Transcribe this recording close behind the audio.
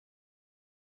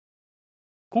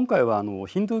今回は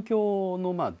ヒンドゥー教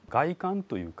の外観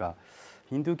というか、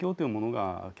ヒンドゥー教というもの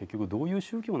が結局どういう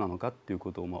宗教なのかっていう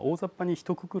ことを大雑把に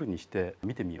一括りにして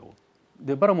見てみよう。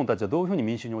でバラモンたちはどういうふうに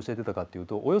民衆に教えてたかっていう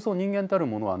と、およそ人間たる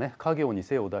ものはね、家業に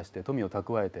精を出して富を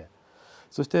蓄えて、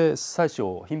そして祭祀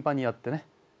を頻繁にやってね、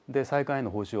で祭官へ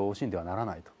の報酬を惜しんではなら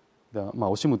ないと。で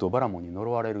惜しむとバラモンに呪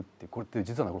われるって、これって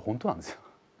実はこれ本当なんですよ。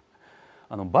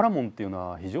バラモンっていう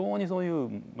のは非常にそうい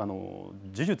う呪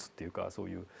術っていうか、そう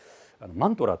いうマ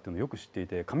ントラっていうのをよく知ってい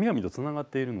て神々とつながっ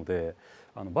ているので、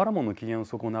バラモンの機嫌を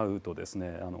損なうとです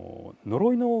ね、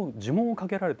呪いの呪文をか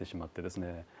けられてしまってです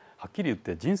ね、はっきり言っ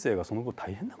て人生がその後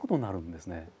大変なことになるんです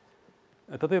ね。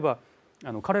例えば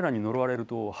彼らに呪われる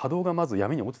と波動がまず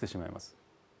闇に落ちてしまいます。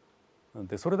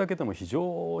でそれだけでも非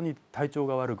常に体調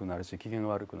が悪くなるし機嫌が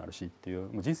悪くなるしってい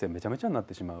う、もう人生めちゃめちゃになっ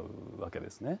てしまうわけで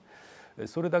すね。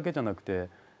それだけじゃなくて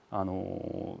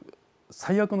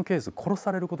最悪のケース、殺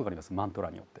されることがあります。マントラ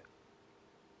によって、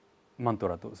マント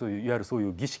ラとそういういわゆるそうい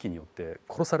う儀式によって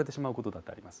殺されてしまうことだっ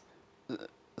てあります。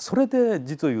それで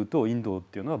実を言うとインドっ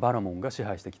ていうのはバラモンが支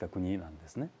配してきた国なんで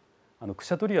すね。ク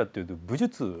シャトリアっていうと武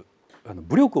術、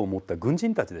武力を持った軍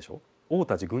人たちでしょ。王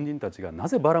たち軍人たちがな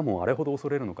ぜバラモンをあれほど恐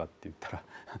れるのかって言ったら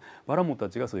バラモンた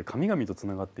ちがそういう神々とつ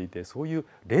ながっていて、そういう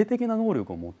霊的な能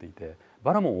力を持っていて、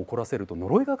バラモンを怒らせると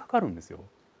呪いがかかるんですよ。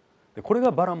でこれ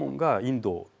がバラモンがイン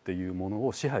ドっていうもの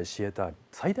を支配し得た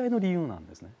最大の理由なん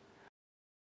ですね。